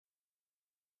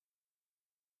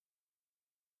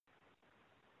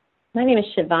My name is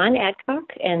Siobhan Adcock,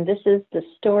 and this is the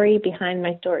story behind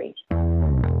my stories.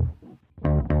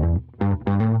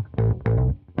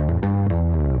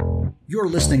 You're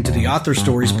listening to the Author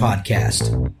Stories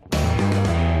Podcast,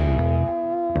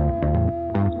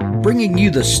 bringing you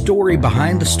the story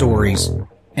behind the stories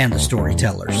and the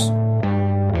storytellers.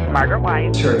 Margaret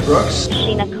White, Terry Brooks,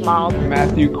 Sheena Kamal,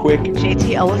 Matthew Quick,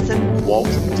 J.T. Ellison, Walt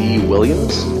D.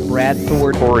 Williams, Brad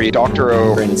Ford, Corey Dr.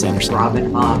 O, Brandon Sanderson,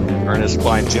 Robin Mom, Ernest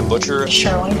Klein, Jim Butcher,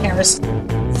 Sherwin Harris.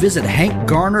 Visit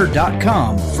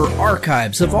hankgarner.com for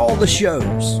archives of all the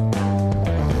shows.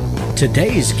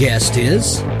 Today's guest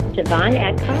is Siobhan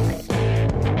Adcock.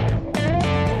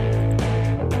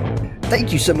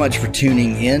 Thank you so much for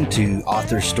tuning in to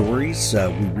Author Stories.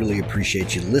 We really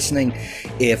appreciate you listening.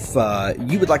 If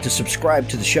you would like to subscribe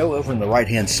to the show, over in the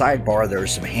right-hand sidebar, there are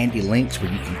some handy links where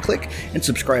you can click and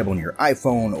subscribe on your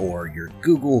iPhone or your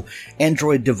Google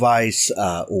Android device,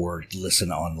 or listen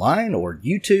online, or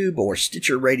YouTube, or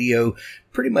Stitcher Radio.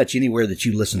 Pretty much anywhere that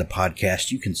you listen to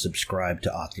podcasts, you can subscribe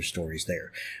to Author Stories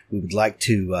there. We would like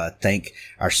to thank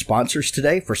our sponsors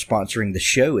today for sponsoring the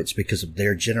show. It's because of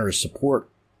their generous support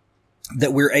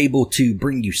that we're able to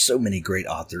bring you so many great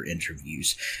author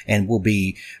interviews, and we'll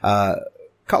be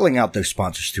calling out those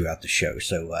sponsors throughout the show.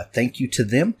 So thank you to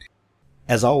them.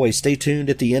 As always, stay tuned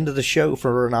at the end of the show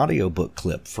for an audiobook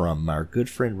clip from our good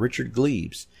friend Richard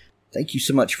Gleaves. Thank you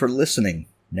so much for listening.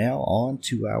 Now on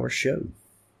to our show.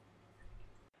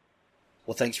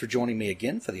 Well, thanks for joining me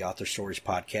again for the Author Stories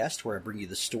Podcast, where I bring you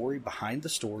the story behind the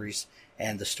stories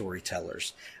and the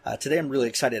storytellers. Today I'm really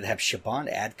excited to have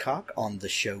Siobhan Adcock on the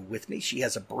show with me. She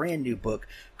has a brand new book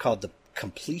called The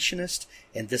Completionist,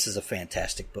 and this is a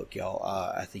fantastic book, y'all.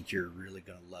 I think you're really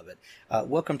going to love it.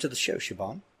 Welcome to the show,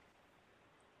 Siobhan.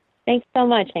 Thanks so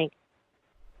much, Hank.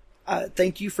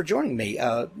 Thank you for joining me.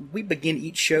 We begin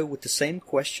each show with the same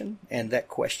question, and that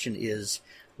question is,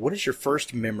 what is your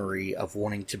first memory of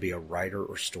wanting to be a writer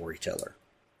or storyteller?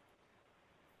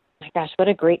 My gosh, what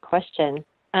a great question.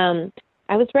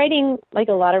 I was writing, like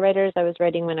a lot of writers, I was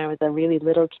writing when I was a really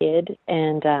little kid,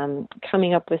 and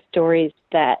coming up with stories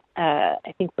that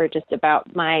I think were just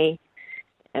about my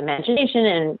imagination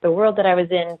and the world that I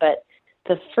was in. But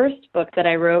the first book that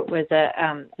I wrote was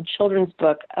a children's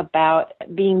book about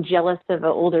being jealous of an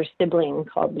older sibling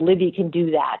called Libby Can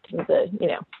Do That. It was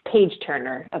a page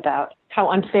turner about how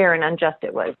unfair and unjust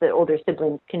it was that older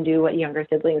siblings can do what younger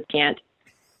siblings can't.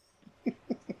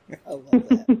 I love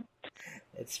that.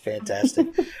 It's fantastic.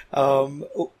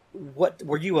 What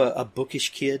were you a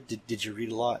bookish kid? Did you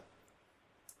read a lot?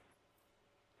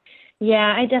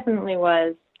 Yeah, I definitely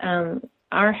was.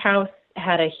 Our house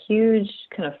had a huge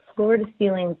kind of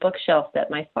floor-to-ceiling bookshelf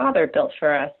that my father built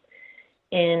for us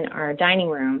in our dining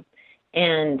room.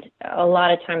 And a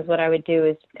lot of times what I would do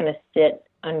is kind of sit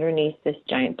underneath this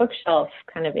giant bookshelf,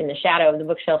 kind of in the shadow of the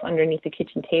bookshelf underneath the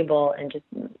kitchen table, and just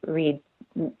read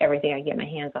everything I get my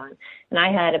hands on. And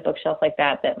I had a bookshelf like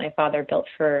that my father built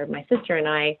for my sister and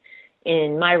I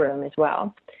in my room as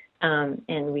well. And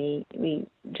we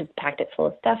just packed it full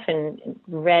of stuff and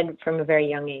read from a very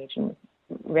young age and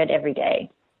read every day.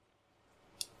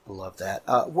 I love that.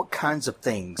 What kinds of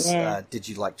things did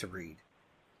you like to read?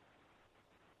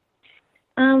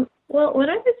 Well, when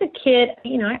I was a kid,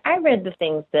 I read the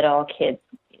things that all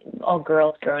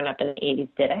girls growing up in the 80s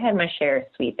did. I had my share of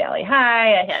Sweet Valley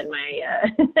High. I had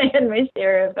my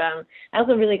share of, I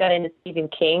also really got into Stephen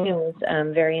King and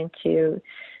was very into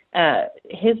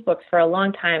his books for a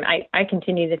long time. I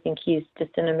continue to think he's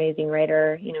just an amazing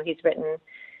writer. He's written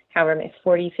however many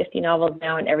 40, 50 novels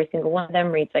now, and every single one of them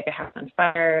reads like a house on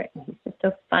fire. And he's just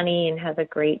so funny and has a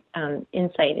great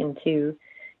insight into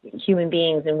human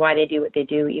beings and why they do what they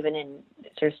do, even in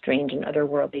sort of strange and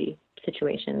otherworldly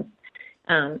situations.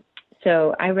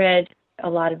 So I read a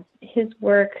lot of his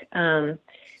work, and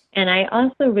I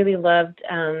also really loved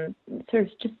sort of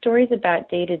just stories about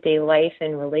day-to-day life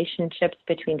and relationships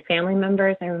between family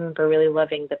members. I remember really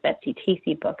loving the Betsy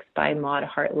Tacy books by Maud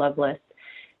Hart Lovelace,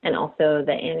 and also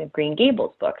the Anne of Green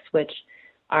Gables books, which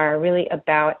are really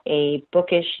about a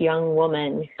bookish young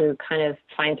woman who kind of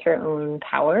finds her own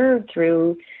power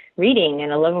through reading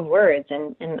and a love of words,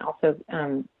 and also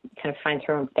kind of finds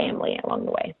her own family along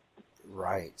the way.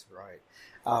 Right.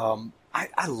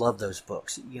 I love those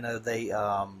books.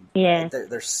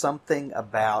 There's something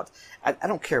about, I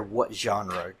don't care what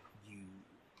genre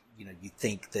you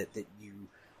think that you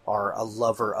are a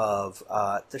lover of.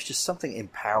 There's just something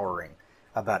empowering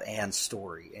about Anne's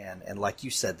story, and like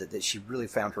you said, that she really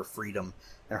found her freedom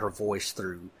and her voice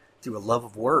through a love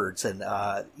of words, and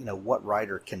what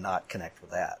writer cannot connect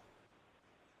with that?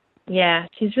 Yeah,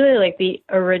 she's really like the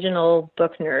original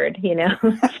book nerd, you know.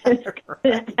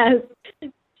 Just has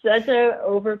such a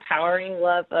overpowering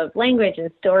love of language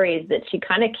and stories that she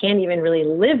kind of can't even really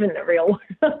live in the real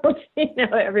world. You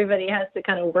know, everybody has to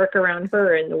kind of work around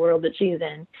her in the world that she's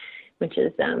in, which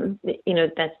is, you know,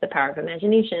 that's the power of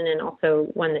imagination, and also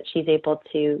one that she's able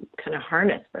to kind of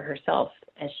harness for herself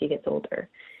as she gets older.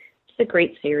 It's a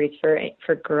great series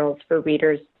for girls, for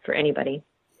readers, for anybody.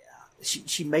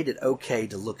 She made it okay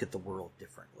to look at the world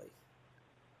differently.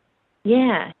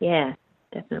 Yeah,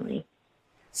 definitely.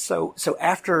 So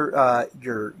after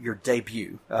your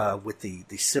debut with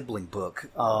the sibling book,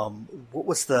 what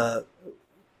was the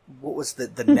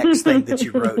next thing that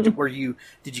you wrote?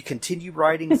 Did you continue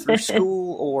writing through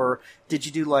school, or did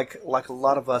you do like a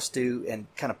lot of us do and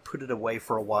kind of put it away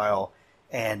for a while,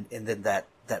 and then that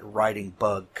writing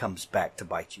bug comes back to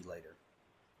bite you later?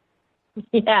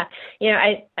 Yeah, you know,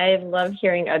 I love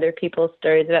hearing other people's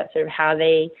stories about sort of how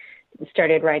they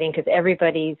started writing, because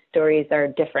everybody's stories are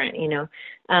different, you know.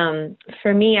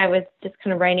 For me, I was just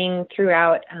kind of writing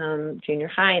throughout junior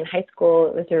high and high school.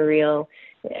 It was a real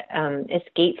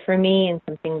escape for me, and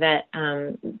something that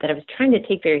I was trying to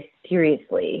take very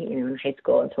seriously, you know, in high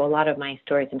school. And so a lot of my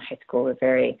stories in high school were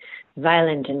very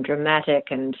violent and dramatic,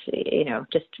 and, you know,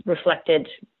 just reflected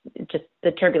just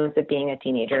the turbulence of being a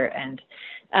teenager. And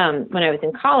when I was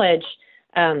in college,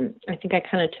 I think I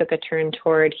kind of took a turn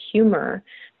toward humor,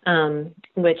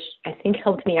 which I think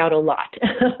helped me out a lot.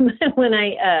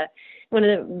 One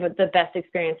of the best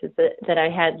experiences that I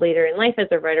had later in life as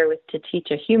a writer was to teach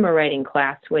a humor writing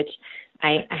class, which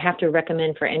I have to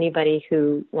recommend for anybody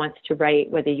who wants to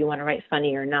write, whether you want to write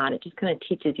funny or not. It just kind of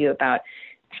teaches you about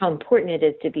how important it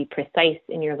is to be precise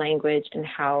in your language, and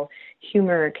how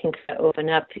humor can kind of open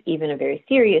up even a very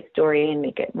serious story and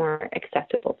make it more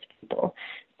acceptable to people.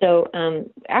 So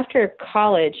after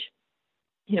college,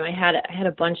 you know, I had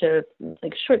a bunch of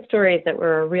like short stories that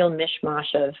were a real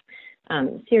mishmash of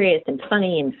serious and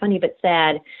funny but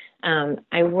sad.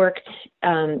 I worked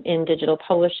in digital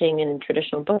publishing and in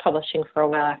traditional book publishing for a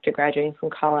while after graduating from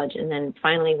college, and then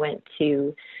finally went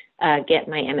to get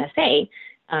my MFA,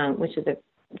 which is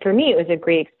for me, it was a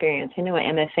great experience. I know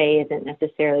an MFA isn't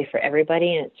necessarily for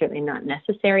everybody, and it's certainly not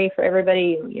necessary for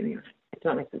everybody. You know, it's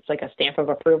not like it's like a stamp of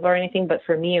approval or anything, but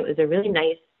for me, it was a really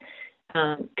nice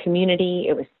community.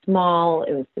 It was small.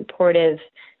 It was supportive.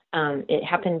 It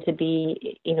happened to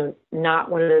be, you know,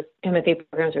 not one of those MFA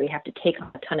programs where you have to take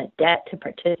on a ton of debt to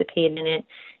participate in it.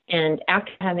 And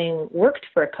after having worked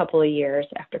for a couple of years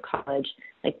after college,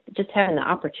 like just having the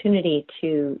opportunity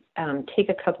to take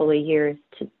a couple of years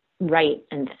to write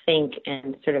and think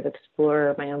and sort of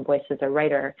explore my own voice as a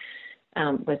writer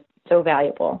was so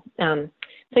valuable. So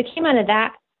I came out of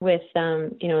that with,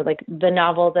 you know, like the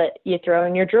novel that you throw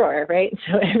in your drawer, right?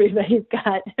 So everybody's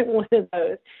got one of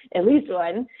those, at least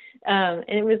one. And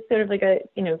it was sort of like a,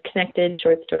 you know, connected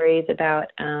short stories about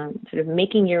sort of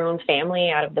making your own family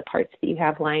out of the parts that you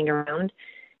have lying around,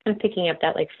 kind of picking up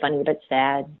that like funny but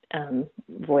sad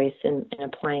voice and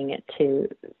applying it to,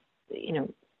 you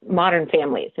know, modern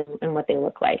families and what they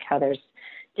look like, how there's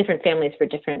different families for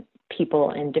different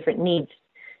people and different needs,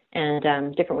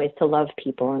 and different ways to love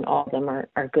people, and all of them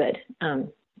are good.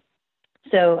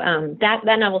 So that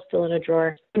novel's still in a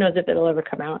drawer. Who knows if it'll ever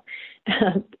come out?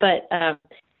 But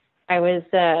I was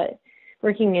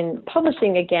working in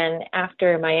publishing again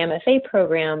after my MFA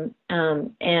program,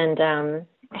 and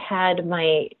had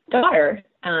my daughter.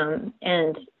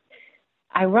 And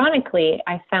ironically,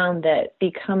 I found that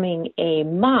becoming a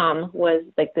mom was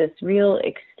like this real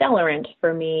accelerant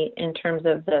for me in terms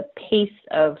of the pace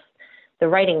of the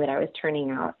writing that I was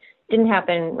turning out. Didn't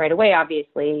happen right away,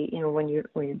 obviously. You know, when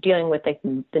you're dealing with like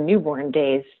the newborn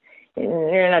days,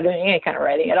 you're not doing any kind of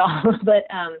writing at all. But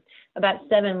about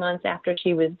 7 months after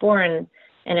she was born,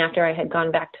 and after I had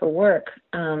gone back to work,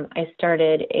 I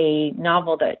started a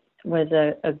novel that was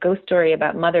a ghost story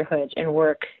about motherhood and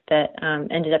work that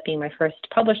ended up being my first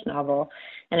published novel.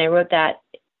 And I wrote that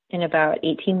in about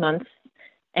 18 months.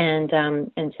 And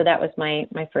so that was my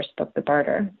first book, The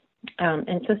Barter.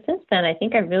 And so since then, I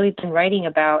think I've really been writing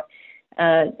about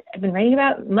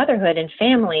motherhood and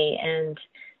family, and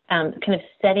kind of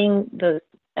setting those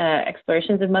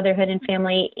explorations of motherhood and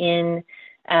family in,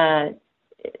 I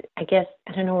guess,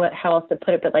 I don't know how else to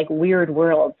put it, but like weird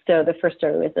worlds. So the first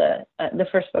story was the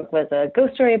first book was a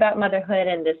ghost story about motherhood,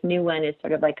 and this new one is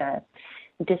sort of like a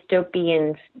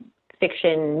dystopian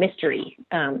fiction mystery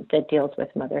that deals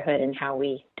with motherhood and how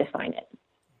we define it.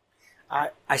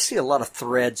 I see a lot of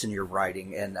threads in your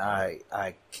writing, and I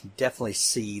can definitely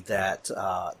see that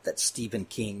Stephen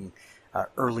King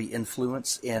early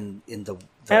influence in the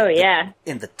Oh yeah.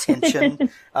 in the tension.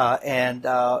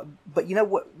 But you know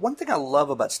what? One thing I love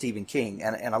about Stephen King,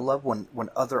 and I love when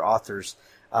other authors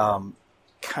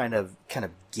kind of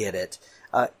get it,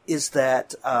 is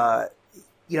that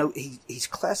he's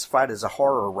classified as a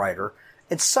horror writer,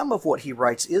 and some of what he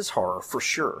writes is horror for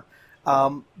sure.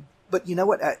 But you know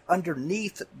what?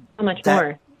 Underneath How much that,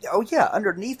 more? Oh yeah,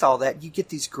 underneath all that, you get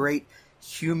these great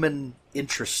human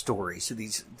interest stories. So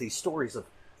these stories of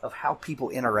how people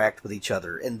interact with each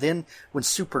other, and then when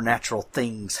supernatural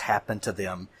things happen to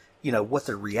them, what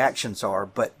their reactions are.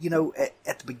 But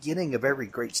at the beginning of every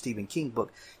great Stephen King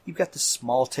book, you've got this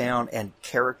small town and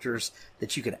characters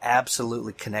that you can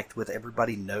absolutely connect with.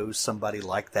 Everybody knows somebody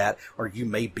like that, or you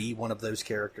may be one of those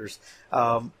characters.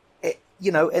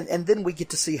 And then we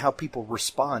get to see how people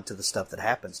respond to the stuff that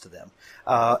happens to them.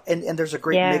 And there's a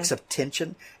great mix of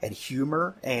tension and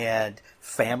humor and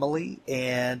family,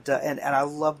 and I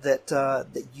love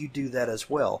that you do that as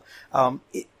well.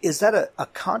 Is that a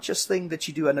conscious thing that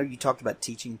you do? I know you talked about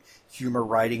teaching humor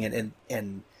writing,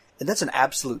 and that's an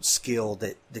absolute skill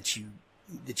that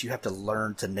you have to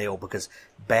learn to nail, because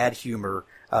bad humor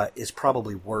is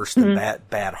probably worse than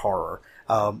bad horror.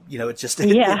 It just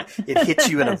it hits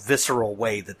you in a visceral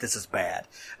way that this is bad.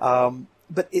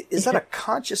 But is that a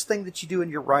conscious thing that you do in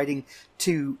your writing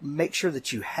to make sure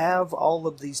that you have all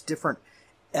of these different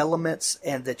elements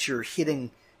and that you're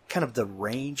hitting kind of the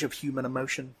range of human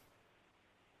emotion?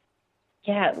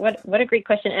 Yeah, what a great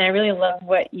question. And I really love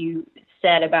what you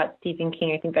said about Stephen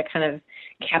King. I think that kind of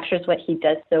captures what he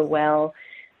does so well.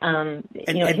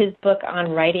 His book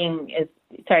on writing is,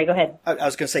 sorry, go ahead. I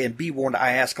was going to say, and be warned,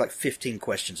 I ask like 15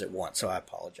 questions at once, so I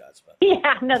apologize. But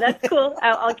yeah, no, that's cool.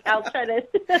 I'll try to.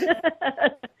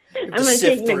 I'm going to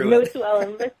take notes while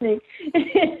I'm listening.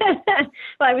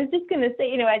 Well, I was just going to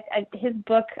say, his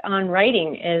book on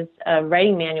writing is a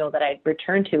writing manual that I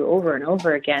return to over and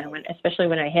over again, especially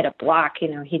when I hit a block.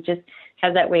 He just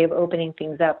has that way of opening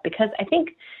things up, because I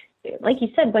think, like you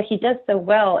said, what he does so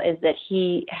well is that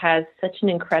he has such an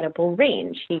incredible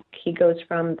range. He goes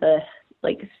from the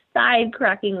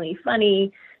side-crackingly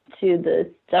funny to the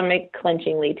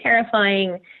stomach-clenchingly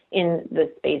terrifying in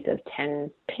the space of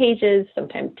 10 pages,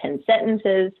 sometimes 10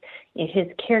 sentences. His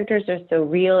characters are so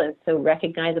real and so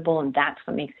recognizable, and that's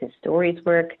what makes his stories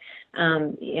work.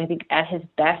 I think at his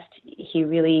best, he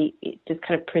really just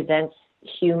kind of presents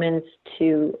humans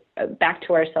back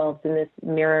to ourselves in this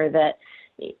mirror that,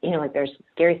 there's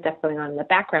scary stuff going on in the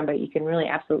background, but you can really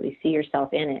absolutely see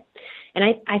yourself in it. And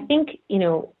I think,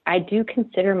 I do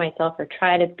consider myself, or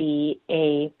try to be,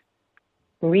 a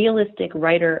realistic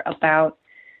writer about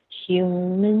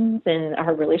humans and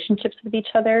our relationships with each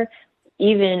other,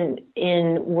 even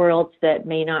in worlds that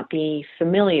may not be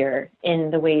familiar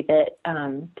in the way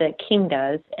that King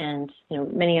does, and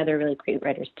many other really great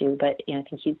writers do. But I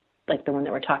think he's, like the one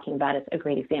that we're talking about, is a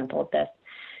great example of this.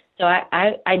 So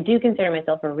I do consider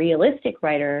myself a realistic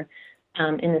writer,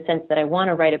 in the sense that I want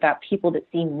to write about people that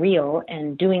seem real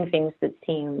and doing things that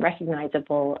seem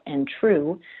recognizable and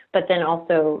true, but then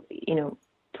also,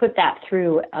 put that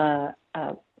through a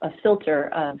filter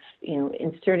of,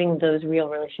 inserting those real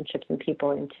relationships and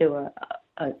people into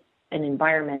an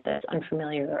environment that's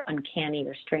unfamiliar or uncanny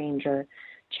or strange or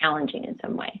challenging in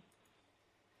some way.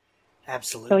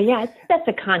 Absolutely. So yeah, it's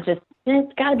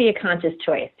got to be a conscious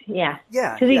choice. Yeah.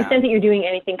 Yeah. To the extent that you're doing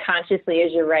anything consciously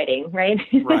as you're writing, right?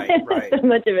 Right. So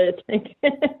much of it is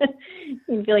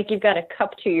you feel like you've got a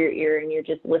cup to your ear and you're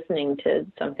just listening to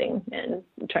something and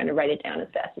trying to write it down as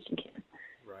fast as you can.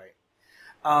 Right.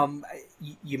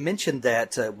 You mentioned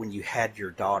that when you had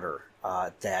your daughter,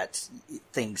 that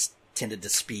things tended to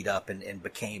speed up and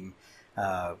became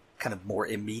kind of more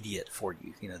immediate for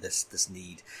you. This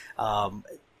need.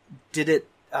 Did it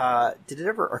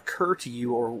ever occur to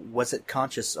you, or was it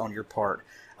conscious on your part,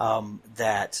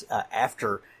 that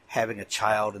after having a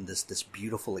child and this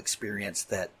beautiful experience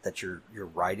that your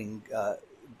writing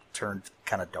turned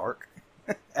kind of dark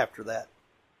after that?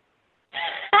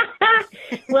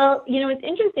 Well, it's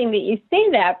interesting that you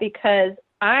say that, because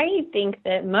I think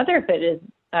that motherhood is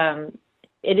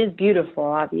it is beautiful,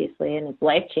 obviously, and it's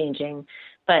life-changing,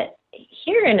 but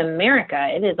here in America,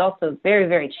 it is also very,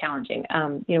 very challenging.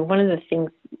 One of the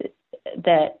things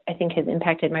that I think has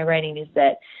impacted my writing is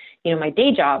that, my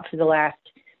day job for the last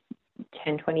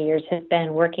 10, 20 years has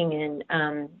been working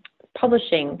in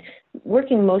publishing,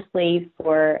 working mostly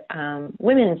for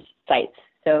women's sites.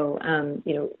 So,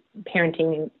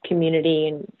 parenting and community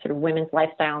and sort of women's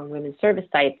lifestyle and women's service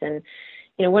sites. And,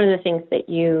 one of the things that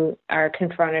you are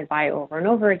confronted by over and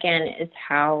over again is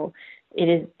how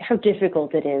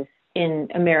difficult it is in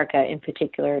America in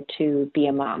particular to be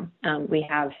a mom. We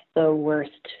have the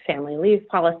worst family leave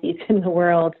policies in the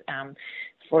world.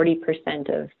 40%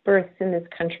 of births in this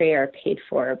country are paid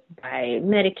for by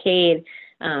Medicaid.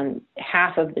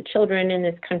 Half of the children in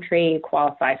this country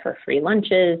qualify for free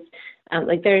lunches.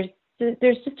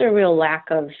 There's just a real lack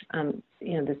of,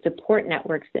 the support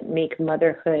networks that make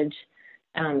motherhood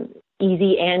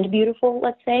easy and beautiful,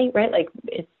 let's say, right? Like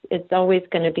it's always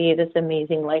going to be this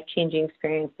amazing life-changing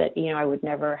experience that, I would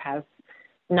never have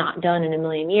not done in a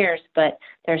million years. But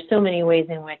there's so many ways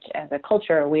in which, as a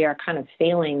culture, we are kind of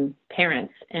failing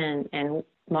parents and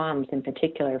moms in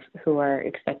particular, who are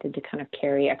expected to kind of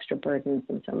carry extra burdens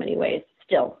in so many ways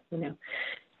still,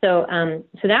 So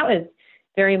that was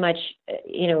very much,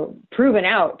 proven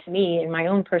out to me in my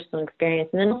own personal experience.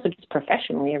 And then also just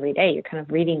professionally every day, you're kind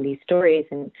of reading these stories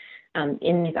and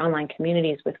in these online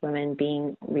communities with women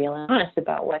being real and honest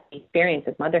about what the experience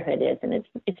of motherhood is. And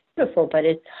it's beautiful, but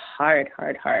it's hard,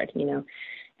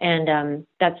 And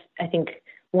that's, I think,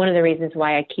 one of the reasons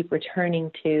why I keep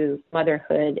returning to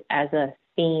motherhood as a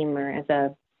theme or as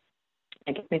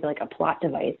I guess maybe like a plot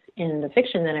device in the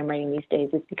fiction that I'm writing these days,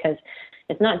 is because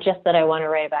it's not just that I want to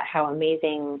write about how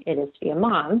amazing it is to be a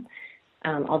mom,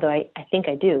 although I think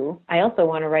I do. I also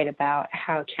want to write about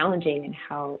how challenging and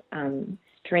how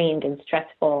strained and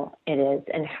stressful it is,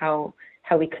 and how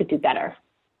we could do better.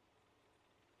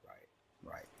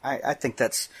 Right. I think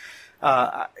that's,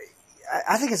 I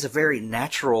think it's a very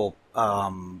natural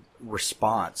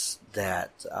response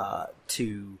that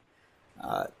to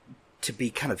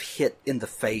be kind of hit in the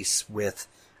face with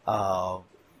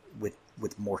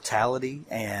mortality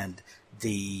and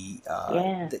the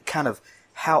kind of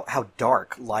how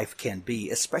dark life can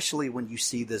be, especially when you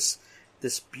see this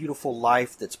beautiful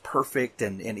life that's perfect,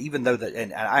 and even though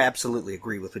and I absolutely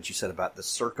agree with what you said about the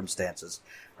circumstances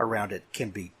around it can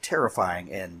be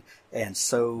terrifying and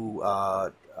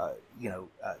so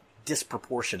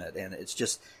disproportionate, and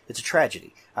it's a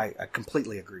tragedy. I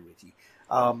completely agree with you.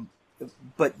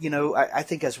 But I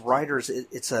think as writers,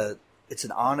 it's an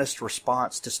honest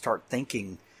response to start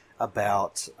thinking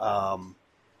about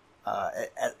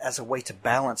as a way to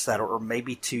balance that, or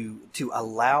maybe to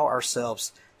allow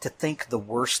ourselves to think the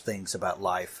worst things about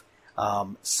life,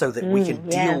 so that we can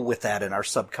deal with that in our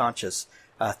subconscious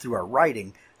through our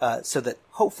writing, so that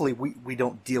hopefully we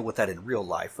don't deal with that in real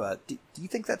life. Do you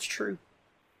think that's true?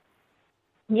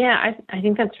 Yeah, I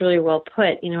think that's really well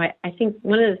put. I think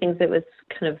one of the things that was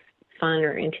kind of fun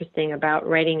or interesting about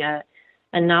writing a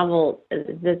novel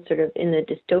that's sort of in the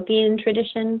dystopian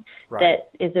tradition, right,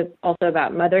 that is also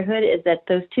about motherhood, is that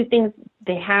those two things,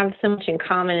 they have so much in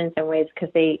common in some ways, because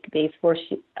they force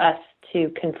us to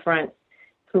confront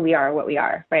who we are, what we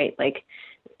are, right? Like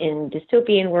in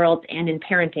dystopian worlds and in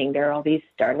parenting, there are all these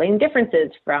startling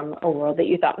differences from a world that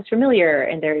you thought was familiar,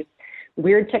 and there's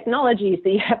weird technologies that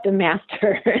you have to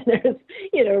master, and there's,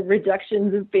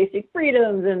 reductions of basic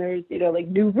freedoms, and there's, like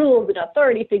new rules and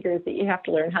authority figures that you have to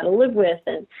learn how to live with.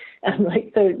 And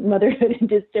so motherhood and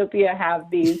dystopia have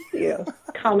these,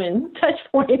 common touch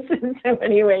points in so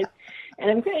many ways. And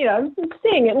I'm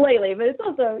saying it lightly, but it's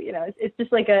also, it's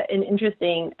just like an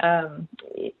interesting,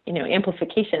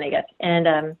 amplification, I guess.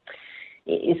 And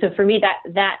so for me,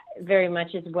 that very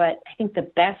much is what I think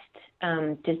the best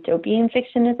dystopian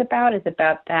fiction is about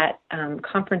that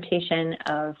confrontation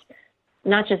of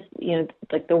not just,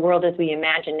 like the world as we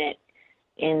imagine it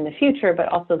in the future, but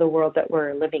also the world that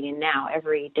we're living in now.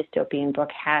 Every dystopian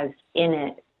book has in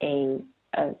it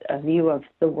a view of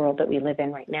the world that we live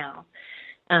in right now.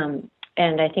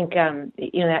 And I think,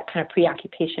 that kind of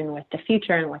preoccupation with the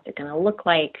future and what's it going to look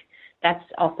like, that's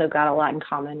also got a lot in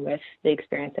common with the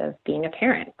experience of being a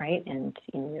parent, right? And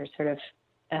you're sort of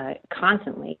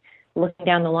constantly looking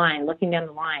down the line,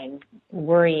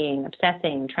 worrying,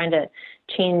 obsessing, trying to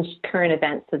change current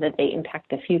events so that they impact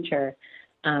the future.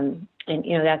 I think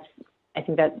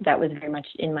that was very much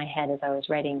in my head as I was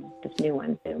writing this new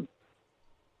one too.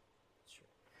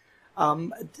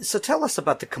 So tell us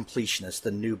about The Completionist,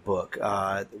 the new book,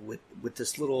 with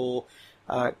this little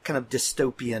kind of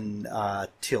dystopian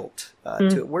tilt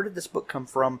to it. Where did this book come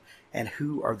from, and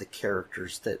who are the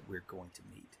characters that we're going to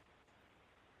meet?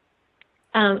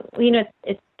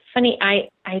 It's funny. I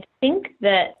think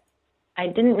that I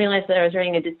didn't realize that I was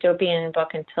writing a dystopian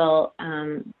book until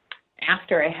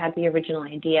after I had the original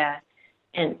idea.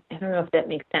 And I don't know if that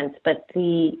makes sense, but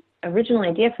the original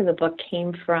idea for the book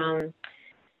came from,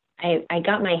 I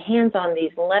got my hands on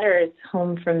these letters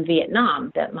home from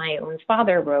Vietnam that my own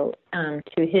father wrote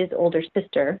to his older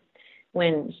sister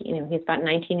when he's about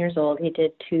 19 years old. He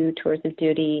did 2 tours of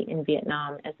duty in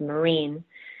Vietnam as a Marine.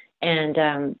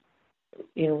 And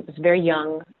was very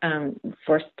young,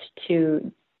 forced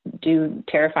to do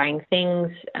terrifying things,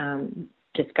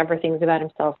 discover things about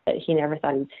himself that he never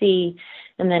thought he'd see.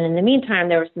 And then in the meantime,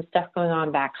 there was some stuff going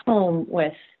on back home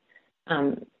with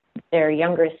their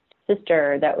youngest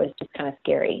sister that was just kind of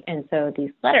scary. And so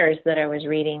these letters that I was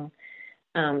reading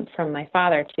from my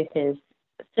father to his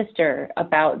sister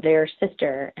about their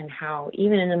sister, and how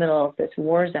even in the middle of this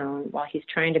war zone, while he's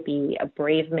trying to be a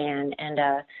brave man and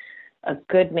a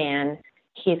good man,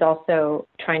 he's also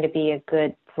trying to be a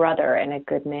good brother and a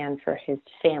good man for his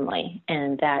family.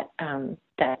 And that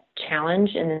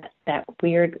challenge and that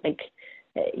weird,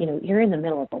 you're in the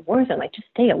middle of a war zone, just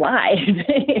stay alive.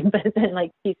 But then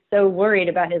he's so worried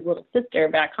about his little sister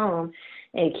back home,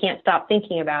 and he can't stop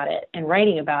thinking about it and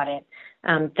writing about it.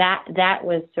 That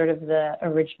was sort of the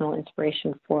original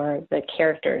inspiration for the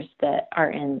characters that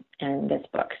are in this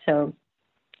book. So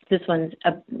this one's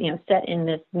set in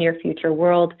this near future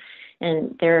world,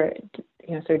 and there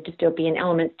are sort of dystopian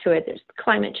elements to it. There's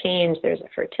climate change, there's a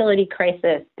fertility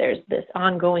crisis, there's this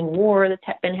ongoing war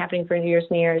that's been happening for years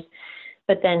and years.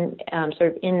 But then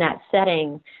sort of in that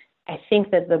setting, I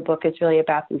think that the book is really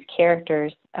about these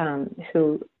characters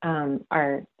who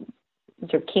are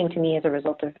sort of came to me as a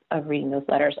result of reading those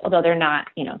letters, although they're not,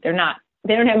 they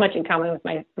don't have much in common with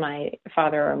my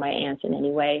father or my aunt in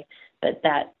any way, but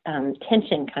that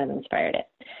tension kind of inspired it.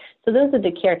 So those are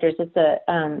the characters.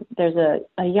 There's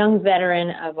a young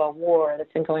veteran of a war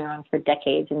that's been going on for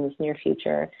decades in this near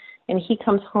future, and he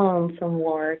comes home from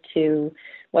war to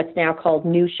what's now called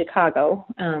New Chicago,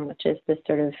 which is this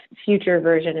sort of future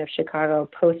version of Chicago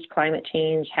post-climate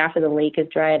change. Half of the lake is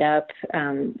dried up.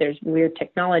 There's weird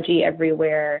technology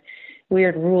everywhere,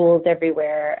 weird rules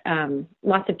everywhere,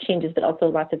 lots of changes, but also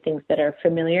lots of things that are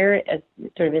familiar as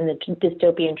sort of in the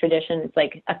dystopian tradition.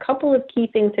 It's a couple of key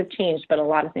things have changed, but a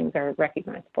lot of things are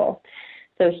recognizable.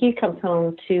 So he comes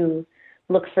home to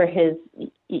look for his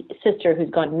sister who's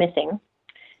gone missing.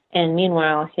 And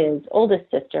meanwhile, his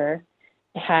oldest sister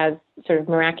has sort of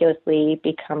miraculously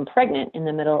become pregnant in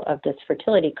the middle of this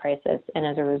fertility crisis. And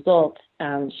as a result,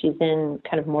 she's in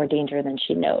kind of more danger than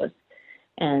she knows.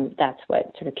 And that's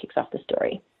what sort of kicks off the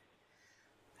story.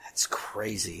 That's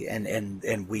crazy.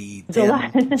 And we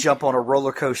then jump on a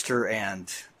roller coaster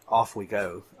and off we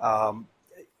go.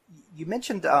 You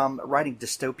mentioned writing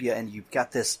dystopia, and you've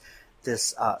got this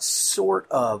sort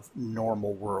of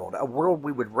normal world, a world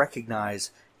we would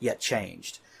recognize yet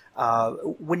changed.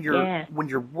 When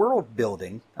you're world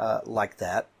building like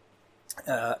that,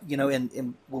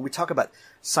 and when we talk about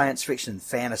science fiction and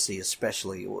fantasy,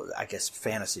 especially, or I guess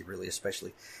fantasy really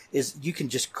especially, is you can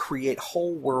just create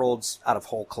whole worlds out of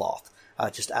whole cloth,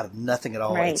 just out of nothing at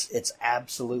all. Right. It's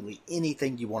absolutely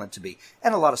anything you want it to be,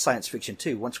 and a lot of science fiction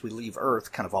too. Once we leave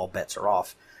Earth, kind of all bets are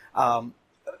off.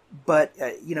 But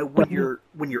when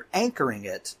you're anchoring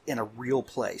it in a real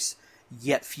place,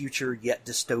 yet future, yet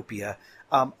dystopia,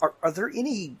 are there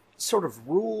any sort of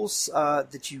rules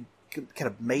that you kind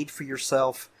of made for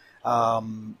yourself,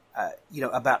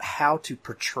 about how to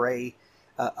portray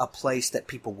a place that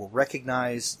people will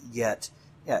recognize, yet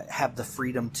have the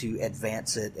freedom to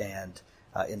advance it and,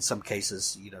 in some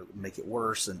cases, make it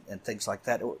worse and things like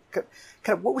that? Kind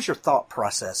of, what was your thought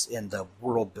process in the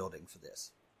world building for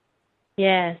this?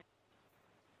 Yes.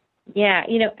 Yeah.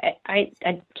 I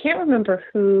can't remember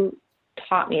who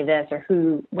taught me this or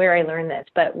where I learned this,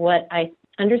 but what I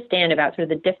understand about sort of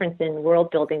the difference in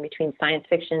world building between science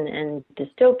fiction and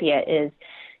dystopia is,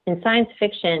 in science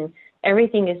fiction,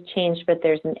 everything is changed, but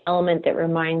there's an element that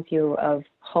reminds you of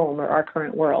home or our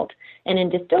current world. And in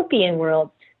dystopian world,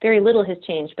 very little has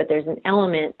changed, but there's an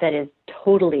element that is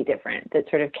totally different, that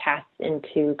sort of casts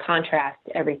into contrast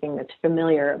everything that's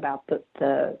familiar about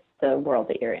the world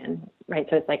that you're in, right?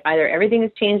 So it's either everything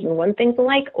has changed and one thing's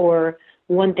alike, or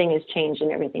one thing has changed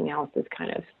and everything else is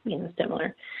kind of,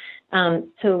 similar.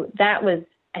 So that was,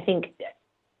 I think,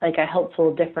 a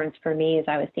helpful difference for me as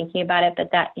I was thinking about it.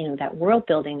 But that, that world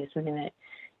building is something that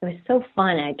it was so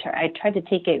fun. I tried to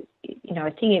take it, I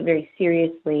was taking it very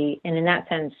seriously. And in that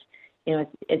sense,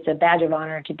 it's a badge of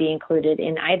honor to be included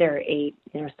in either a,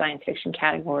 science fiction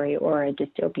category or a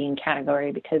dystopian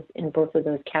category, because in both of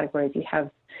those categories, you have,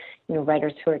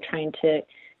 writers who are trying to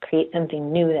create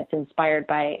something new that's inspired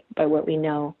by what we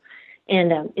know.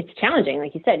 And it's challenging,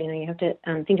 like you said, you have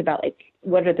to think about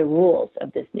what are the rules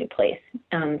of this new place.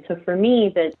 So for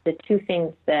me, the two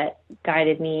things that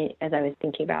guided me as I was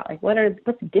thinking about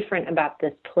what's different about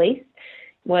this place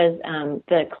was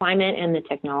the climate and the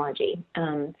technology.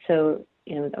 So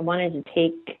I wanted to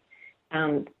take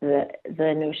the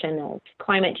notion of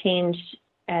climate change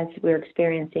as we're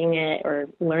experiencing it or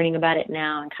learning about it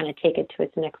now, and kind of take it to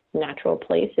its next natural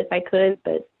place if I could,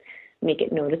 but make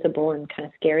it noticeable and kind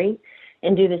of scary.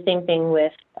 And do the same thing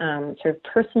with sort of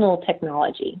personal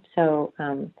technology. So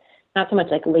not so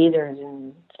much like lasers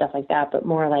and stuff like that, but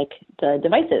more like the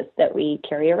devices that we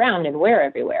carry around and wear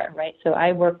everywhere, right? So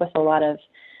I work with a lot of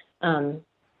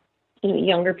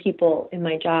younger people in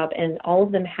my job, and all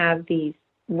of them have these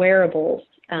wearables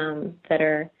that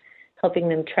are helping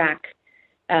them track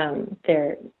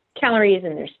their calories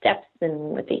and their steps and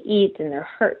what they eat and their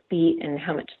heartbeat and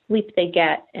how much sleep they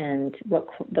get and what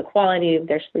the quality of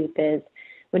their sleep is,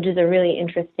 which is a really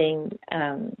interesting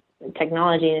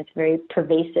technology, and it's very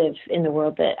pervasive in the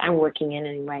world that I'm working in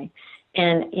anyway.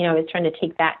 And, I was trying to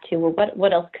take that to, well,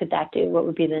 what else could that do? What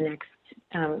would be the next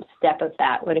step of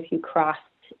that? What if you crossed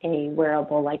a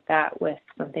wearable like that with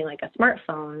something like a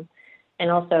smartphone, and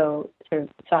also sort of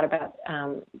thought about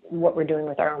what we're doing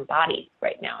with our own bodies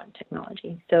right now in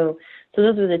technology. So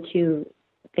those were the two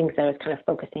things that I was kind of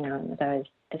focusing on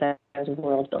as I was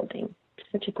world building.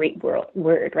 Such a great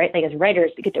word, right? Like as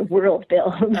writers, to get to world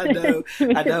build. I know.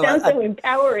 It sounds so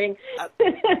empowering.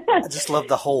 I just love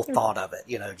the whole thought of it.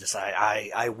 Just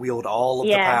I wield all of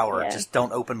the power. Yeah. Just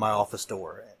don't open my office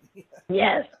door.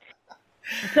 Yes.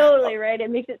 Totally, right? It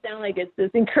makes it sound like it's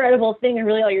this incredible thing, and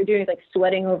really all you're doing is like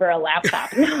sweating over a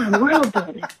laptop. No, I'm world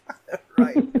building.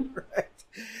 Right.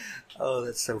 Oh,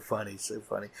 that's so funny, so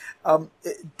funny.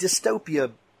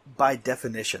 Dystopia, by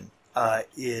definition,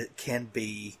 it can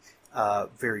be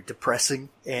very depressing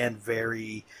and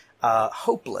very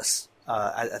hopeless.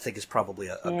 I think is probably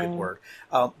a good word.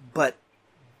 But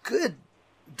good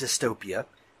dystopia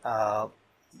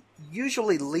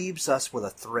usually leaves us with a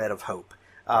thread of hope.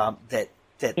 That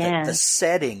the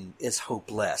setting is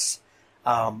hopeless,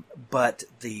 but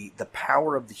the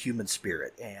power of the human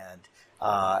spirit and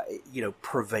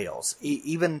prevails.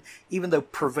 Even though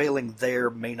prevailing there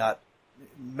may not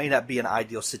be an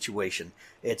ideal situation,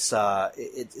 it's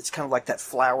kind of like that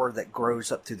flower that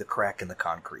grows up through the crack in the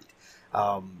concrete.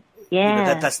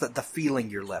 That's the feeling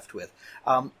you're left with.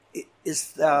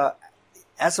 As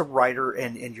a writer,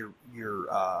 and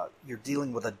you're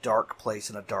dealing with a dark place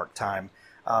and a dark time.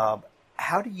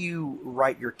 How do you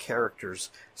write your characters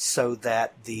so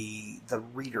that the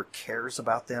reader cares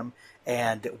about them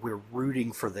and we're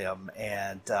rooting for them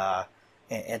and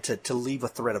to leave a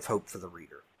thread of hope for the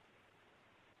reader?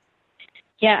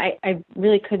 Yeah, I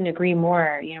really couldn't agree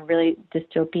more. Really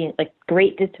dystopian, like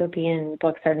great dystopian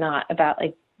books are not about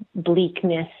like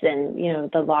bleakness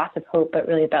and, the loss of hope, but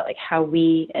really about like how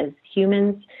we as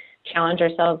humans challenge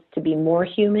ourselves to be more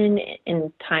human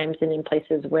in times and in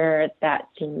places where that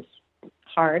seems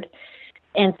hard.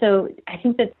 And so I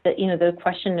think that the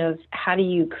question of how do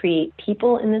you create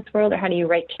people in this world, or how do you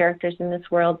write characters in this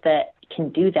world that can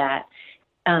do that,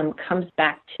 comes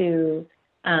back to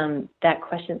that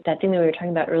question, that thing that we were talking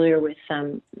about earlier with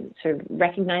sort of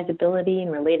recognizability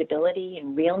and relatability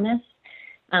and realness,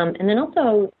 and then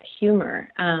also humor.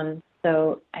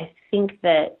 So I think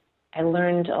that I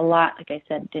learned a lot, like I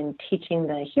said, in teaching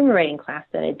the humor writing class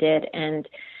that I did. And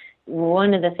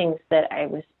one of the things that I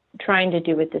was trying to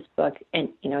do with this book, and,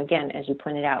 again, as you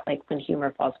pointed out, like when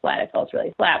humor falls flat, it falls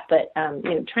really flat, but,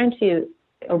 trying to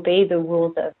obey the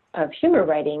rules of humor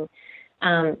writing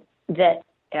that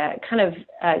kind of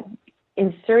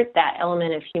insert that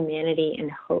element of humanity and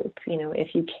hope.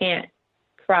 If you can't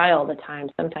cry all the time,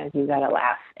 sometimes you've got to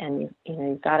laugh, and,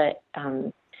 you've got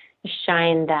to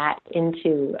shine that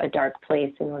into a dark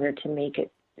place in order to make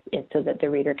it so that the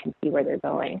reader can see where they're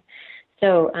going.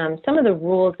 So some of the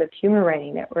rules of humor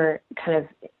writing that were kind of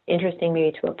interesting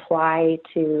maybe to apply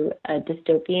to a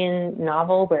dystopian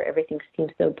novel where everything seems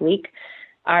so bleak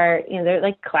are, they're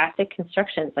like classic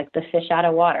constructions, like the fish out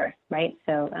of water, right?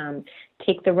 So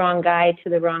take the wrong guy to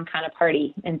the wrong kind of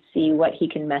party and see what he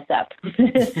can mess up.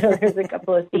 So there's a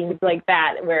couple of scenes like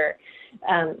that where,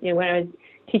 when I was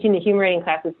teaching the humor writing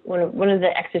classes, one of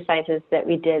the exercises that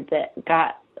we did that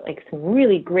got like some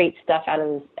really great stuff out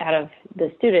of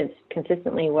the students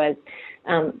consistently was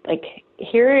like,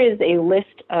 here is a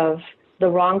list of the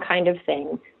wrong kind of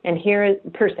thing, and here's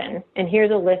person, and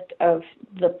here's a list of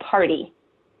the party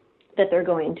that they're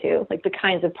going to, like the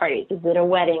kinds of parties. Is it a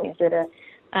wedding? Is it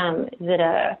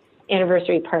a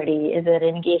anniversary party? Is it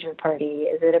an engagement party?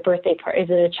 Is it a birthday party? Is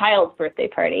it a child's birthday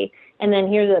party? And then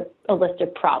here's a list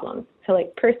of problems. So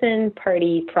like person,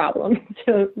 party, problem.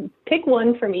 So pick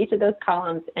one from each of those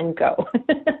columns and go.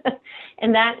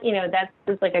 And that, that's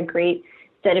just like a great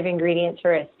set of ingredients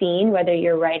for a scene, whether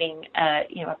you're writing a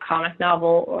comic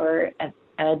novel or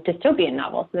a dystopian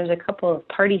novel. So there's a couple of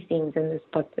party scenes in this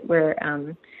book where,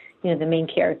 the main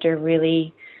character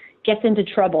really, gets into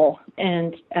trouble,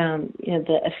 and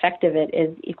the effect of it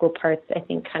is equal parts, I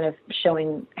think, kind of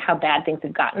showing how bad things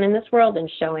have gotten in this world, and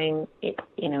showing it,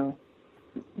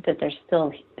 that there's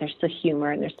still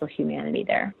humor and there's still humanity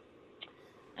there.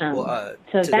 I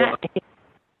think,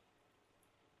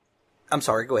 I'm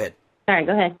sorry, go ahead. Sorry,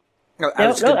 go ahead. I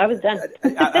was done.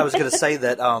 I was going to say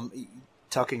that,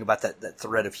 talking about that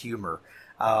thread of humor,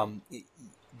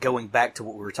 going back to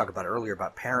what we were talking about earlier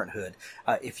about parenthood,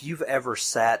 if you've ever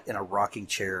sat in a rocking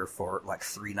chair for like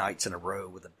 3 nights in a row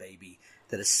with a baby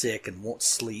that is sick and won't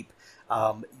sleep,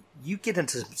 you get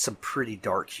into some pretty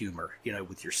dark humor,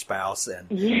 with your spouse and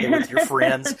with your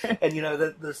friends. And,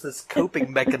 there's this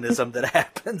coping mechanism that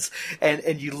happens.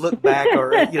 And you look back,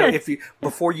 or,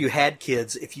 before you had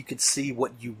kids, if you could see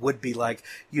what you would be like,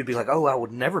 you'd be like, oh, I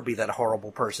would never be that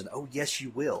horrible person. Oh, yes, you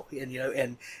will. And,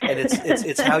 and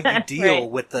it's how you deal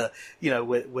right. with the,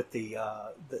 with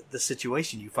the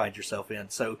situation you find yourself in.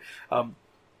 So,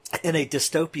 in a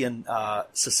dystopian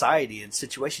society and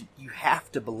situation, you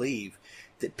have to believe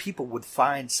that people would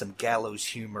find some gallows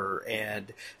humor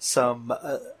and some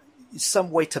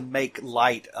way to make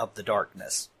light of the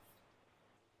darkness.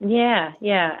 Yeah,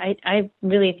 I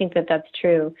really think that that's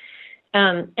true.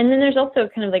 And then there's also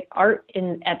kind of like art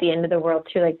at the end of the world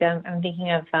too. Like I'm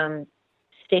thinking of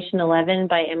Station 11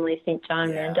 by Emily St.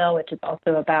 John Mandel, which is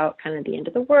also about kind of the end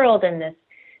of the world and this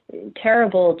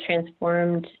terrible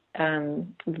transformed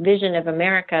vision of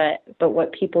America. But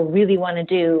what people really want to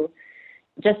do,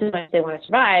 just as much as they want to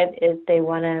survive, is they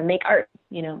want to make art,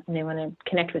 and they want to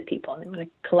connect with people, and they want to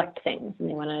collect things, and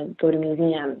they want to go to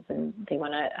museums, and they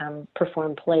want to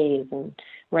perform plays and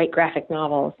write graphic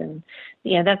novels. And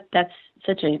that's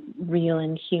such a real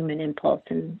and human impulse,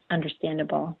 and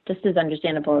understandable, just as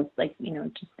understandable as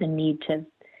just the need to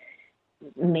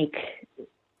make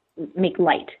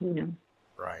light,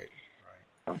 Right.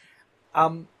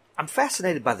 I'm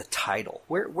fascinated by the title.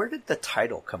 Where did the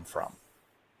title come from?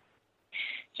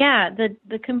 Yeah, a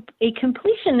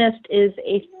completionist is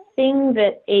a thing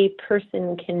that a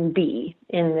person can be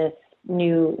in this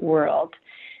new world.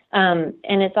 And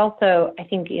it's also, I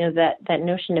think, that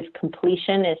notion of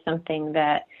completion is something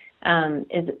that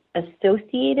is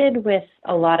associated with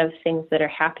a lot of things that are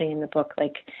happening in the book.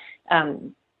 Like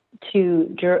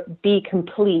to be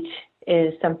complete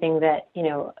is something that,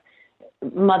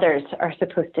 mothers are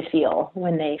supposed to feel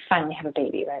when they finally have a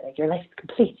baby, right? Like, your life is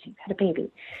complete, you've had a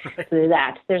baby. Right. So there's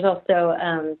that. There's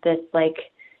also this,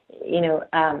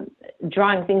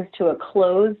 drawing things to a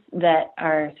close that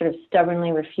are sort of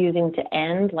stubbornly refusing to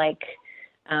end, like,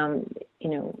 a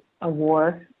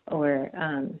war or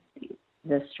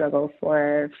the struggle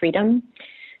for freedom.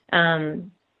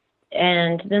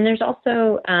 And then there's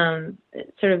also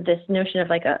sort of this notion of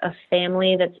like a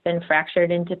family that's been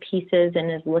fractured into pieces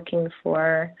and is looking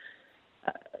for,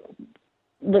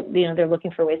 they're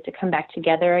looking for ways to come back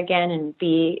together again and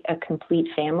be a complete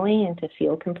family and to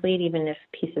feel complete, even if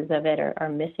pieces of it are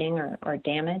missing or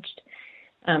damaged.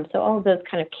 So all of those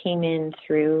kind of came in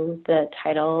through the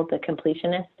title, The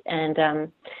Completionist. And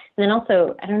then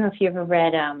also, I don't know if you ever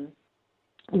read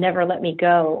Never Let Me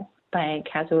Go by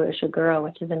Kazuo Ishiguro,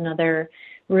 which is another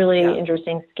really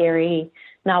interesting, scary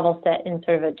novel set in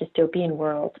sort of a dystopian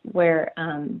world where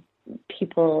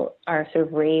people are sort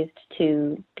of raised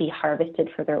to be harvested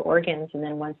for their organs, and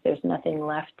then once there's nothing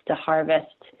left to harvest,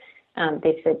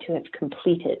 they said to have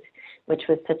completed, which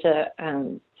was such a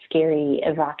scary,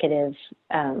 evocative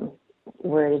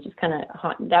word. It just kind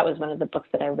of that was one of the books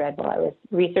that I read while I was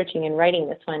researching and writing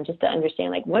this one, just to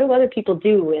understand, like, what do other people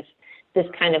do with this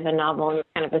kind of a novel and this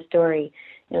kind of a story.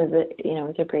 It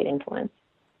was a great influence.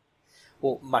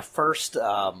 Well, my first,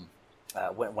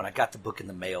 when I got the book in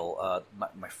the mail,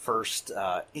 my first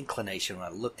inclination when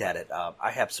I looked at it,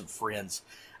 I have some friends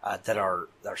that are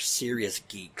serious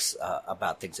geeks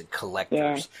about things and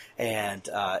collectors, and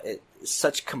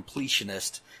such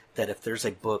completionists that if there's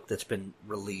a book that's been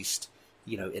released,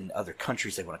 in other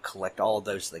countries, they want to collect all of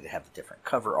those so they can have the different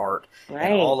cover art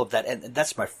and all of that. And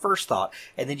that's my first thought.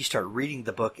 And then you start reading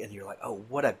the book and you're like, oh,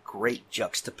 what a great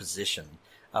juxtaposition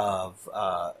of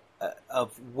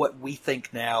what we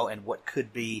think now and what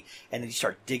could be. And then you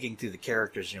start digging through the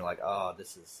characters and you're like, oh,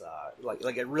 this is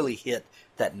like it really hit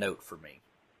that note for me.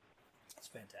 It's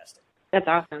fantastic. That's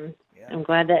awesome. Yeah. I'm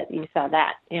glad that you saw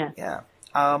that. Yeah. Yeah.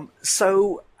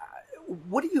 So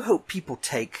what do you hope people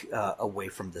take away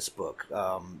from this book?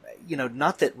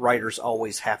 Not that writers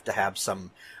always have to have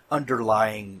some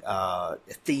underlying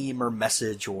theme or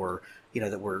message, or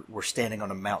that we're standing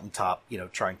on a mountaintop,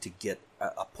 trying to get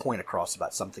a point across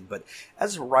about something. But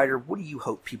as a writer, what do you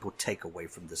hope people take away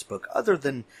from this book, other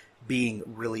than being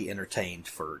really entertained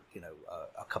for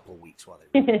a couple of weeks while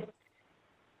they read it?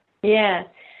 Yeah.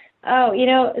 Oh,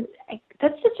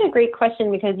 that's such a great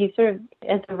question because you sort of,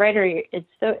 as a writer, you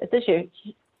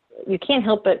can't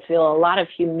help but feel a lot of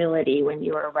humility when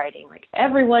you are writing. Like,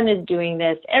 everyone is doing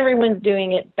this, everyone's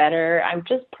doing it better. I'm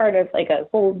just part of like a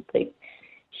whole like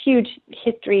huge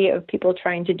history of people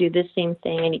trying to do the same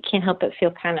thing, and you can't help but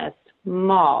feel kind of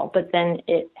small. But then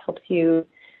it helps you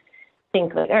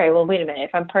think like, all right, well, wait a minute.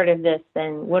 If I'm part of this,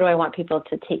 then what do I want people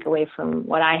to take away from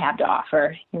what I have to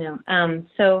offer?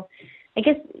 So I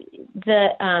guess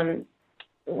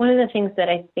one of the things that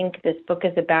I think this book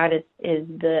is about is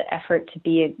the effort to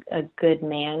be a good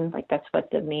man. Like, that's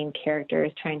what the main character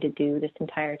is trying to do this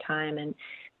entire time. And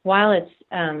while it's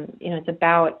it's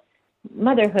about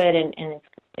motherhood and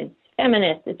it's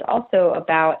feminist, it's also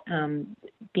about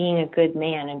being a good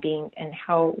man and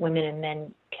how women and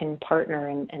men can partner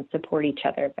and support each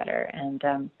other better.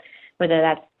 And whether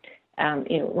that's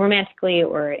romantically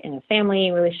or in a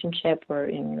family relationship or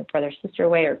in a brother-sister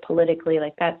way or politically,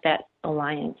 like that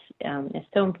alliance is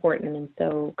so important and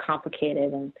so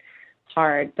complicated and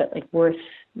hard, but like worth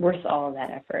all of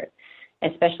that effort,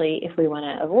 especially if we want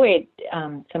to avoid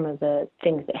some of the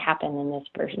things that happen in this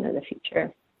version of the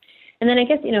future. And then I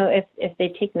guess, if they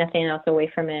take nothing else away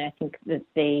from it, I think that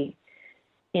they,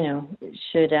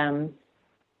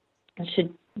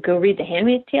 should go read The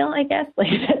Handmaid's Tale, I guess. Like,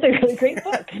 that's a really great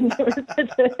book. And it was such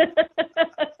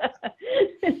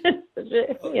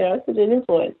an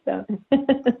influence. So.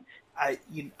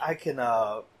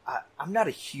 I'm not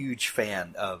a huge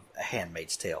fan of A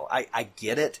Handmaid's Tale. I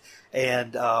get it,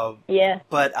 and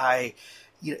but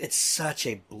it's such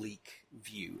a bleak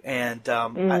view, and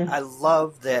I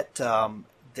love that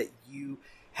that you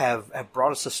have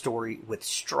brought us a story with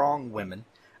strong women,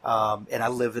 and I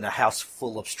live in a house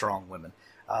full of strong women,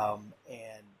 and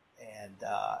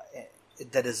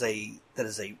that is a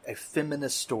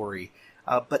feminist story,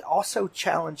 but also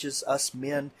challenges us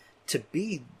men to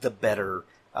be the better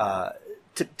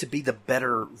to be the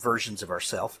better versions of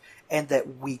ourselves, and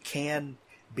that we can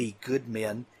be good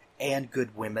men and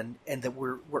good women, and that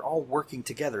we're all working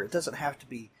together. It doesn't have to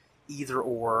be either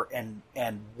or, and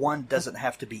one doesn't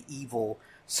have to be evil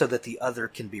so that the other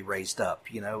can be raised up.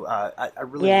 I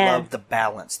really love the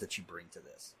balance that you bring to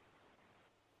this.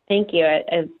 Thank you.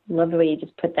 I love the way you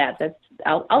just put that.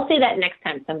 I'll say that next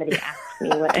time somebody asks me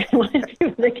what I want to do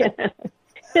with the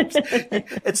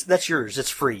That's yours. It's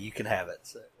free. You can have it.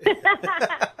 So.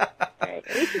 Right.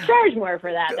 We should charge more for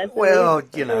that. That's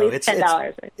it's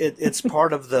 $10. It's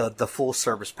part of the full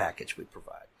service package we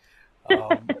provide.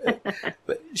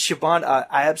 But Siobhan,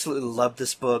 I absolutely love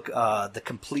this book. The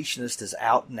Completionist is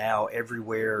out now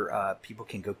everywhere. People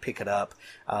can go pick it up.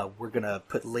 We're going to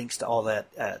put links to all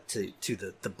that to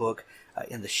the book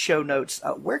in the show notes.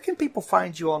 Where can people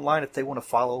find you online if they want to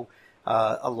follow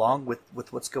along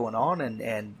with what's going on,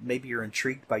 and maybe you're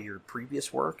intrigued by your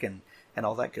previous work and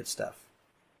all that good stuff?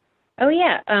 Oh,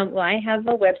 yeah. Well, I have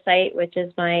a website, which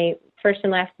is my first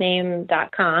and last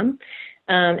name.com.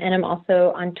 And I'm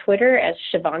also on Twitter as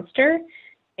Siobhanster,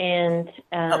 and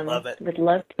I love it. Would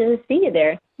love to see you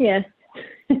there. Yeah.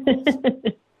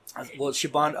 Well,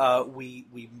 Siobhan,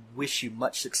 we wish you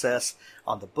much success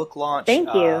on the book launch.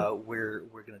 Thank you. We're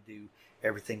going to do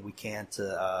everything we can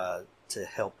to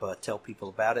help tell people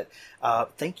about it.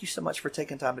 Thank you so much for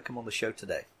taking time to come on the show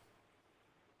today.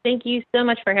 Thank you so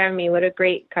much for having me. What a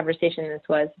great conversation this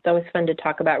was. It's always fun to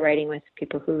talk about writing with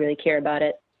people who really care about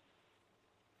it.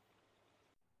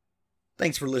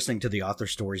 Thanks for listening to the Author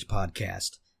Stories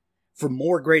podcast. For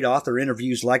more great author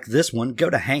interviews like this one, go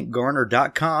to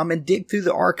hankgarner.com and dig through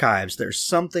the archives. There's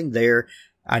something there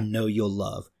I know you'll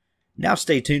love. Now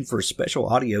stay tuned for a special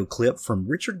audio clip from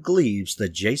Richard Gleaves' The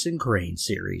Jason Crane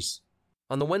series.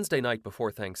 On the Wednesday night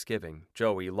before Thanksgiving,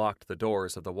 Joey locked the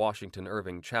doors of the Washington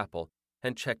Irving Chapel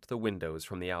and checked the windows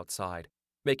from the outside,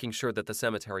 making sure that the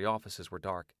cemetery offices were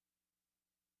dark.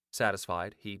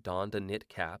 Satisfied, he donned a knit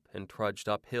cap and trudged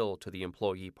uphill to the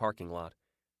employee parking lot.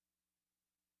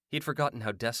 He'd forgotten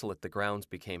how desolate the grounds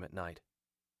became at night.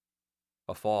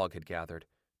 A fog had gathered,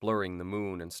 blurring the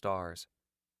moon and stars.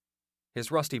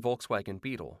 His rusty Volkswagen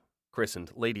Beetle,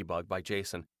 christened Ladybug by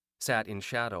Jason, sat in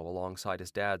shadow alongside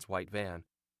his dad's white van,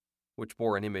 which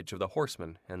bore an image of the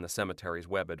horseman and the cemetery's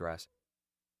web address.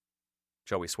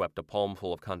 Joey swept a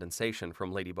palmful of condensation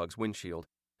from Ladybug's windshield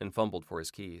and fumbled for his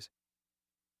keys.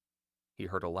 He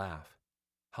heard a laugh,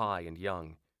 high and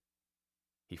young.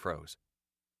 He froze.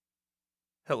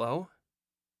 "Hello?"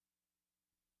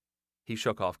 He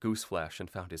shook off gooseflesh and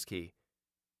found his key.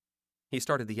 He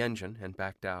started the engine and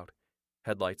backed out,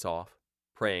 headlights off,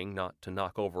 praying not to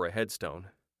knock over a headstone,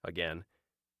 again.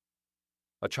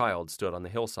 A child stood on the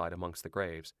hillside amongst the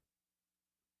graves.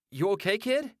 "You okay,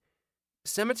 kid?"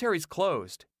 Cemetery's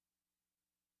closed.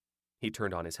 He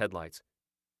turned on his headlights.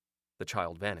 The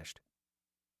child vanished.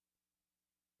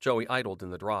 Joey idled in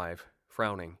the drive,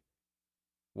 frowning.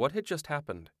 What had just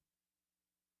happened?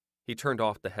 He turned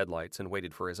off the headlights and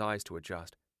waited for his eyes to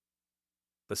adjust.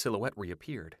 The silhouette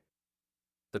reappeared.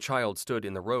 The child stood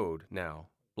in the road now,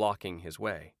 blocking his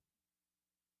way.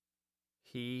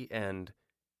 He and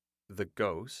the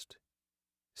ghost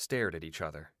stared at each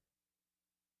other.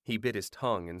 He bit his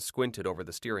tongue and squinted over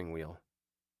the steering wheel.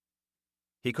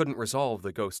 He couldn't resolve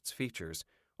the ghost's features,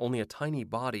 only a tiny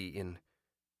body in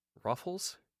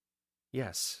ruffles?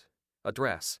 Yes, a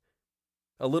dress.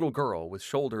 A little girl with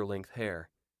shoulder-length hair.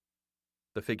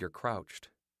 The figure crouched,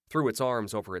 threw its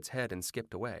arms over its head and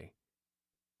skipped away.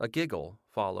 A giggle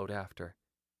followed after.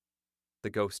 The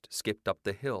ghost skipped up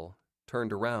the hill,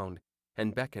 turned around,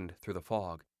 and beckoned through the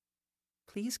fog.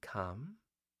 Please come.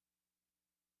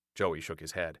 Joey shook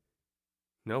his head.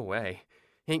 No way.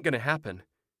 Ain't gonna happen.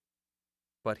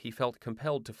 But he felt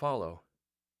compelled to follow.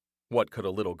 What could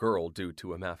a little girl do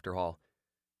to him after all?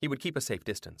 He would keep a safe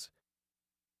distance.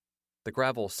 The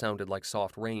gravel sounded like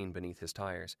soft rain beneath his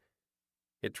tires.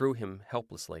 It drew him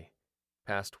helplessly,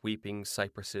 past weeping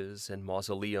cypresses and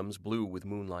mausoleums blue with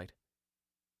moonlight.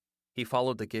 He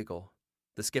followed the giggle,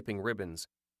 the skipping ribbons,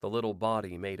 the little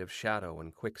body made of shadow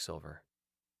and quicksilver.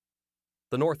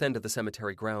 The north end of the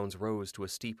cemetery grounds rose to a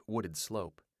steep wooded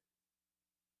slope.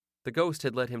 The ghost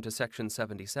had led him to Section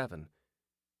 77,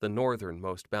 the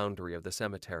northernmost boundary of the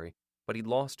cemetery, but he'd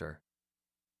lost her.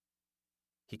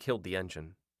 He killed the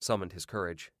engine, summoned his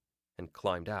courage, and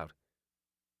climbed out.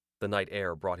 The night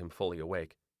air brought him fully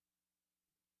awake.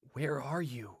 Where are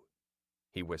you?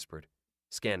 He whispered,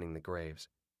 scanning the graves.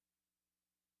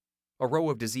 A row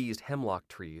of diseased hemlock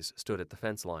trees stood at the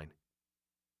fence line.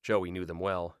 Joey knew them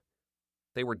well.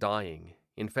 They were dying,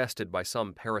 infested by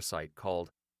some parasite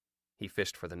called, he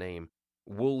fished for the name,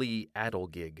 woolly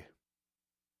adelgig.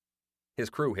 His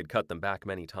crew had cut them back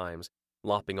many times,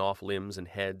 lopping off limbs and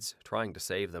heads, trying to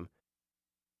save them.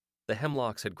 The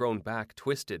hemlocks had grown back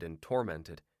twisted and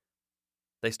tormented.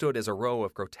 They stood as a row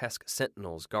of grotesque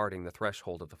sentinels guarding the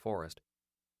threshold of the forest.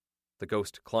 The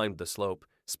ghost climbed the slope,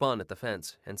 spun at the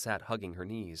fence, and sat hugging her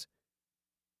knees.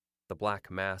 The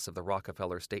black mass of the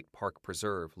Rockefeller State Park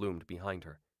Preserve loomed behind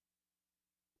her.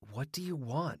 What do you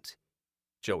want?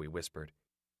 Joey whispered.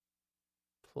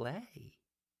 Play.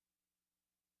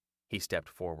 He stepped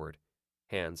forward,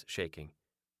 hands shaking.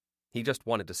 He just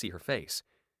wanted to see her face,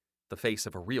 the face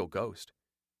of a real ghost.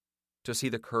 To see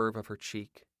the curve of her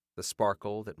cheek, the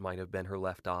sparkle that might have been her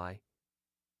left eye.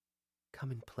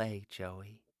 Come and play,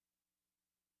 Joey.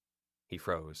 He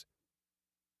froze.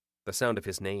 The sound of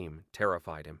his name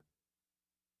terrified him.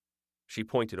 She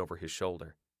pointed over his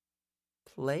shoulder.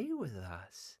 Play with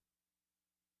us.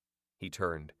 He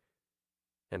turned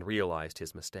and realized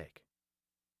his mistake.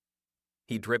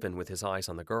 He'd driven with his eyes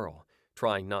on the girl,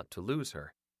 trying not to lose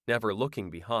her, never looking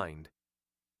behind.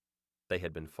 They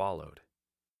had been followed.